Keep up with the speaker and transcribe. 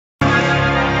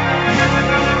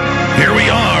Here we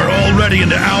are, already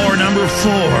into hour number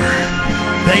 4.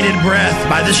 Bated breath.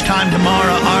 By this time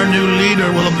tomorrow, our new leader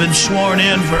will have been sworn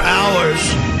in for hours.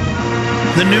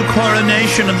 The new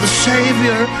coronation of the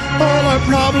Savior. All our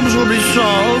problems will be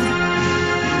solved.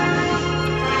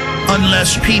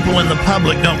 Unless people in the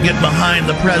public don't get behind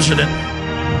the president.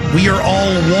 We are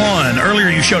all one. Earlier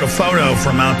you showed a photo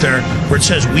from out there where it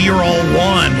says, we are all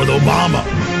one with Obama.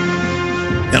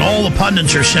 And all the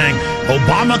pundits are saying,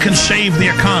 Obama can save the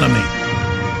economy.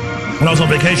 When I was on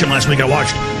vacation last week, I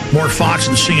watched more Fox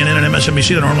and CNN and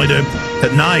MSNBC than I normally do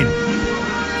at night.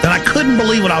 And I couldn't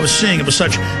believe what I was seeing. It was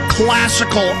such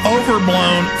classical,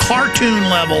 overblown,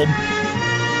 cartoon-level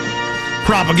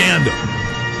propaganda.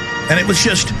 And it was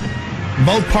just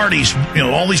both parties,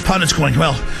 all these pundits going,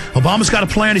 well, Obama's got a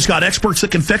plan. He's got experts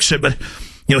that can fix it. But,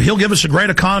 he'll give us a great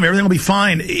economy. Everything will be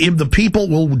fine. If the people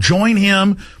will join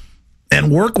him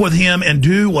and work with him and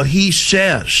do what he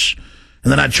says.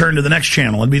 And then I'd turn to the next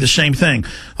channel and be the same thing.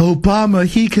 Obama,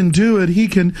 he can do it. He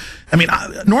can.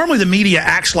 Normally the media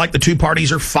acts like the two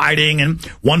parties are fighting and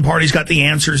one party's got the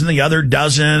answers and the other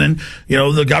doesn't. And,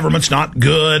 the government's not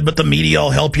good, but the media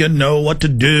will help you know what to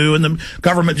do. And the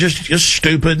government just is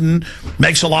stupid and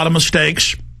makes a lot of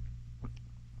mistakes.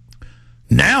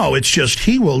 Now it's just,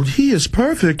 he is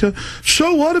perfect.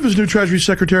 So what if his new Treasury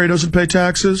Secretary doesn't pay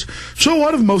taxes? So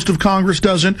what if most of Congress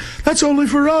doesn't? That's only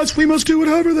for us. We must do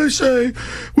whatever they say.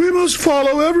 We must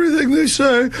follow everything they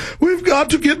say. We've got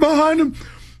to get behind them.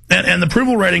 And the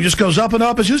approval rating just goes up and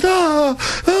up. It's just,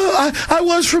 I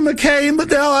was for McCain, but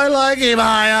now I like him.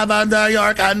 I am under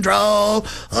your control.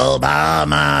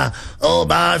 Obama.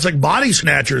 It's like body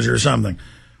snatchers or something.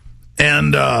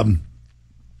 And,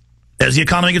 as the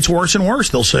economy gets worse and worse,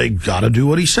 they'll say, gotta do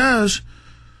what he says.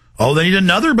 Oh, they need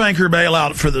another banker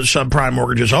bailout for the subprime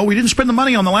mortgages. Oh, we didn't spend the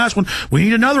money on the last one. We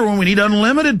need another one. We need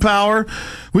unlimited power.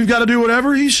 We've got to do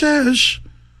whatever he says.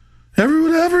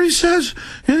 Whatever he says.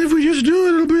 And if we just do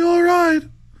it, it'll be all right.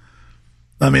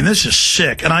 This is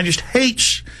sick. And I just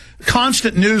hate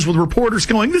constant news with reporters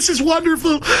going, this is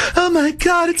wonderful. Oh, my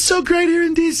God, it's so great here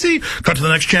in D.C. Cut to the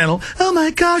next channel. Oh, my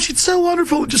gosh, it's so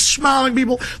wonderful. Just smiling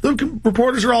people. The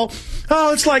reporters are all,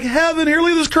 oh, it's like heaven here.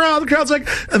 Look at this crowd. The crowd's like,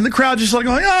 and the crowd just like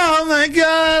going, oh, my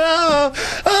God.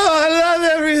 Oh, I love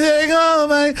everything. Oh,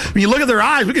 my. When you look at their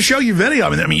eyes, we can show you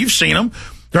video. You've seen them.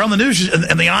 They're on the news,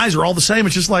 and the eyes are all the same.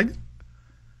 It's just like,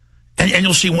 and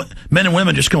you'll see men and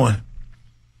women just going,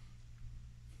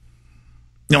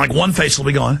 like one face will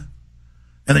be going.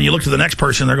 And then you look to the next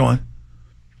person, they're going.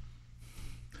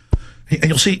 And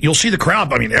you'll see the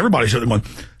crowd. Everybody's going.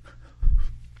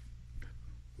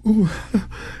 Ooh.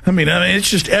 It's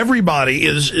just everybody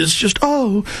is just,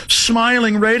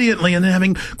 smiling radiantly and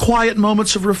having quiet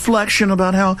moments of reflection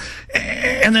about how,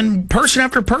 and then person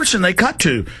after person they cut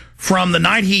to. From the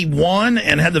night he won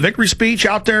and had the victory speech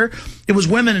out there, it was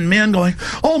women and men going,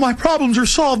 oh, my problems are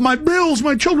solved, my bills,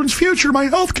 my children's future, my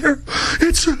health care.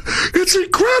 It's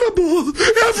incredible.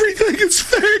 Everything is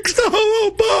fixed.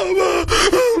 Oh, Obama.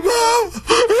 Oh,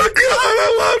 God, I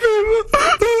love him.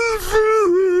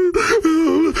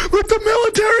 But the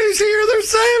military's here. They're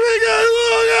saving us.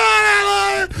 Oh, God, I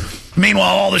love it.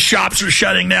 Meanwhile, all the shops are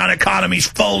shutting down, economy's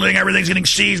folding, everything's getting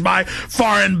seized by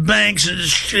foreign banks,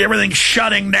 everything's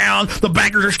shutting down, the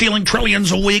bankers are stealing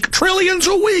trillions a week,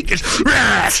 it's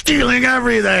stealing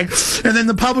everything. And then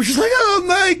the publisher's like, oh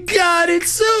my God,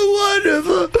 it's so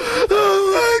wonderful.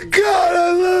 Oh my God,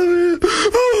 I love you.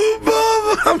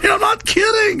 Oh, Bob. I'm not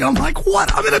kidding. I'm like,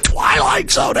 what? I'm in a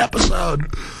Twilight Zone episode.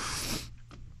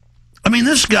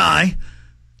 This guy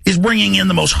is bringing in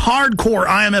the most hardcore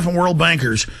IMF and World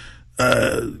Bankers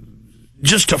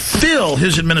just to fill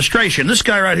his administration. This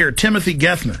guy right here, Timothy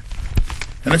Geithner.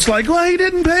 And it's like, well, he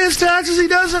didn't pay his taxes, he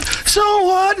doesn't. So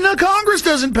what? No, Congress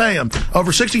doesn't pay him.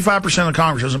 Over 65% of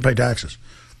Congress doesn't pay taxes.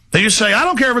 They just say, I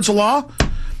don't care if it's a law,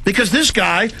 because this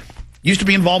guy used to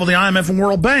be involved with the IMF and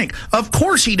World Bank. Of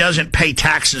course he doesn't pay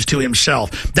taxes to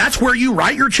himself. That's where you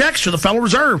write your checks to the Federal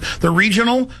Reserve, the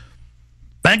Regional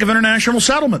Bank of International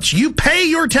Settlements. You pay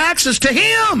your taxes to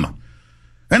him.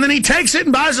 And then he takes it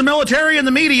and buys the military and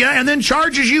the media and then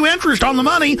charges you interest on the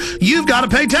money you've got to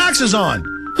pay taxes on.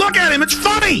 Look at him. It's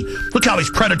funny. Look how he's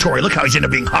predatory. Look how he's into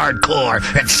being hardcore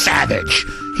and savage.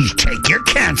 He's take your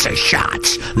cancer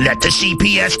shots. Let the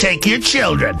CPS take your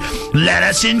children. Let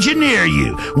us engineer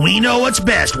you. We know what's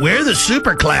best. We're the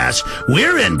super class.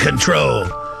 We're in control.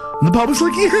 And the public's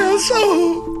like, yes,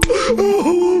 Obama.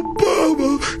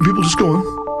 And people just going,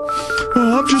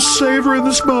 oh, I'm just savoring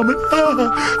this moment.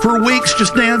 For weeks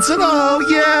just dancing. Oh,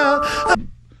 yeah.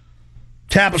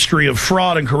 Tapestry of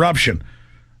fraud and corruption.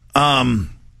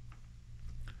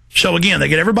 So again, they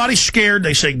get everybody scared.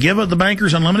 They say, give the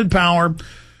bankers unlimited power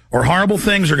or horrible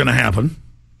things are going to happen.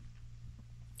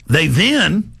 They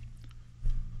then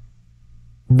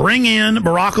bring in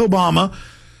Barack Obama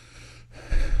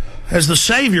as the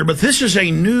savior, but this is a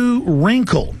new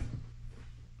wrinkle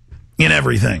in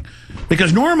everything.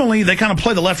 Because normally they kind of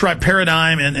play the left-right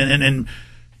paradigm and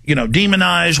you know,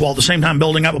 demonize while at the same time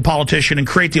building up a politician and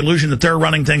create the illusion that they're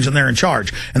running things and they're in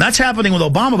charge. And that's happening with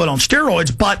Obama, but on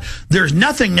steroids. But there's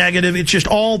nothing negative. It's just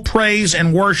all praise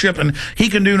and worship, and he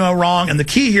can do no wrong. And the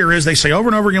key here is they say over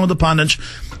and over again with the pundits,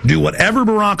 do whatever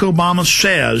Barack Obama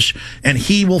says, and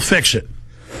he will fix it.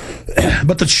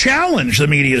 But the challenge, the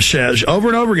media says over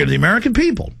and over again to the American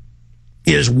people,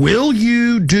 is will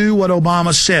you do what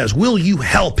Obama says? Will you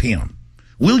help him?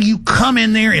 Will you come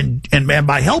in there and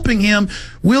by helping him,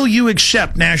 will you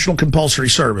accept national compulsory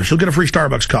service? You'll get a free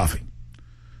Starbucks coffee.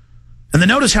 And then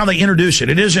notice how they introduce it.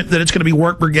 It isn't that it's going to be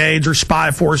work brigades or spy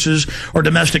forces or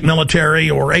domestic military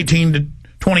or 18 to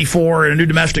 24 and a new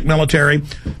domestic military.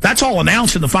 That's all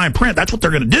announced in the fine print. That's what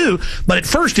they're going to do. But at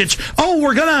first it's,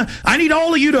 I need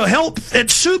all of you to help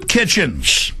at soup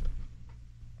kitchens.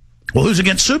 Well, who's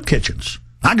against soup kitchens?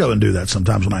 I go and do that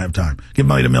sometimes when I have time. Give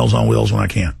money to Meals on Wheels when I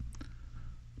can.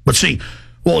 But see,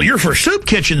 well, you're for soup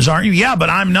kitchens, aren't you? Yeah,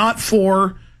 but I'm not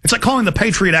for... It's like calling the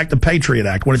Patriot Act the Patriot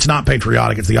Act when it's not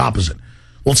patriotic. It's the opposite.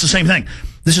 Well, it's the same thing.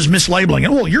 This is mislabeling it.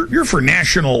 Well, you're for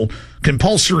national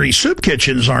compulsory soup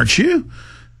kitchens, aren't you?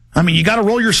 I mean, you got to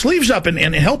roll your sleeves up and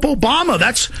help Obama.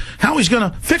 That's how he's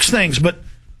going to fix things. But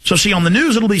so see, on the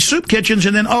news, it'll be soup kitchens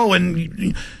and then,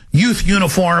 and youth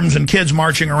uniforms and kids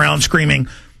marching around screaming,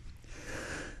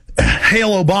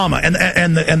 Hail Obama,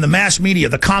 and the mass media,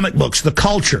 the comic books, the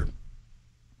culture.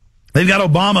 They've got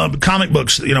Obama comic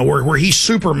books, you know, where he's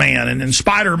Superman and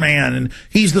Spider-Man and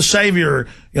he's the savior,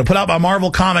 you know, put out by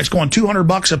Marvel Comics, going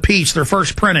 $200 a piece, their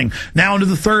first printing. Now into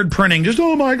the third printing, just,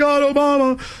 oh my God,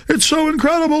 Obama, it's so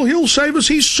incredible, he'll save us,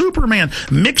 he's Superman.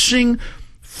 Mixing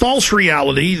false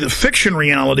reality, the fiction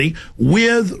reality,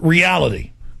 with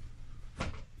reality.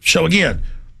 So again,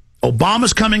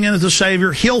 Obama's coming in as the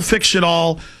savior, he'll fix it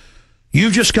all.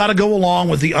 You've just got to go along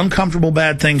with the uncomfortable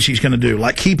bad things he's going to do,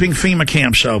 like keeping FEMA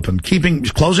camps open,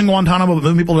 closing Guantanamo, but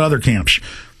moving people to other camps.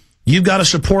 You've got to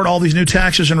support all these new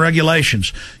taxes and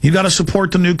regulations. You've got to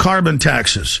support the new carbon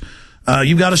taxes.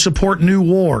 You've got to support new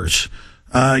wars.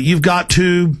 You've got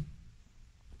to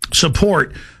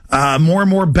support more and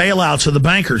more bailouts of the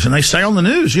bankers. And they say on the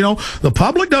news, you know, the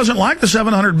public doesn't like the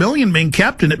 $700 billion being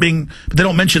kept and it being, but they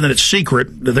don't mention that it's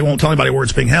secret, that they won't tell anybody where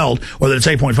it's being held, or that it's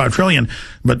 $8.5 trillion.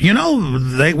 But, you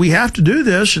know, we have to do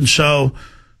this. And so,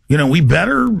 you know, we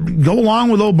better go along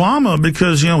with Obama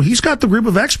because, you know, he's got the group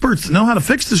of experts that know how to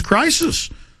fix this crisis,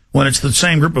 when it's the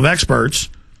same group of experts,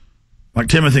 like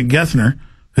Timothy Geithner,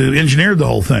 who engineered the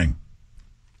whole thing.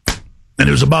 And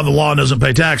who's above the law and doesn't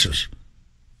pay taxes.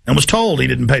 And was told he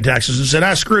didn't pay taxes and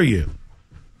said, screw you.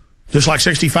 Just like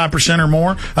 65% or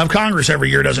more of Congress every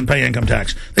year doesn't pay income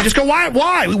tax. They just go,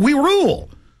 why? We rule.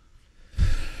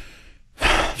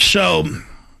 So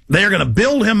they are going to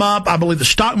build him up. I believe the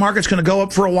stock market's going to go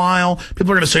up for a while.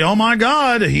 People are going to say, oh my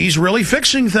God, he's really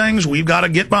fixing things. We've got to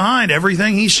get behind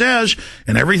everything he says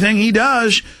and everything he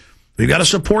does. We've got to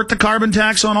support the carbon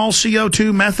tax on all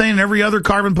CO2, methane, and every other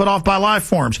carbon put off by life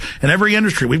forms in every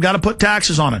industry. We've got to put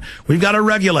taxes on it. We've got to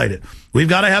regulate it. We've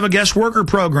got to have a guest worker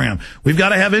program. We've got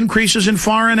to have increases in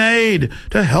foreign aid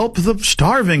to help the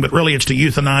starving, but really it's to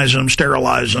euthanize them,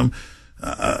 sterilize them,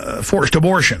 forced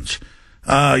abortions.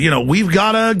 You know, we've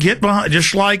got to get behind,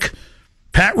 just like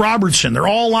Pat Robertson. They're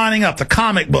all lining up. The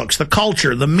comic books, the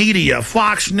culture, the media,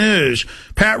 Fox News.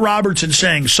 Pat Robertson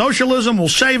saying socialism will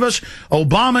save us.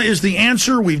 Obama is the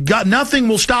answer. We've got nothing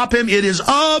will stop him. It is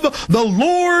of the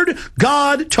Lord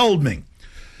God told me.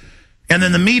 And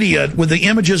then the media with the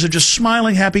images of just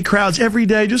smiling, happy crowds every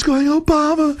day, just going,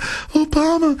 Obama,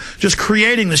 Obama, just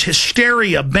creating this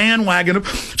hysteria bandwagon of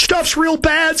stuff's real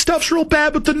bad,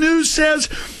 but the news says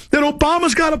that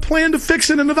Obama's got a plan to fix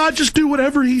it, and if I just do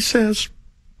whatever he says,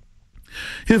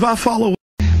 if I follow...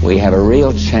 We have a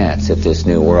real chance at this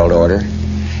new world order.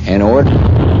 In order...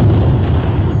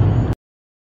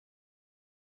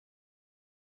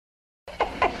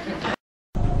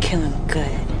 Kill him good.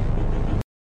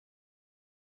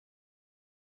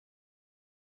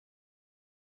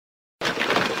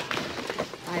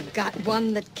 I've got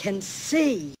one that can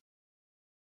see.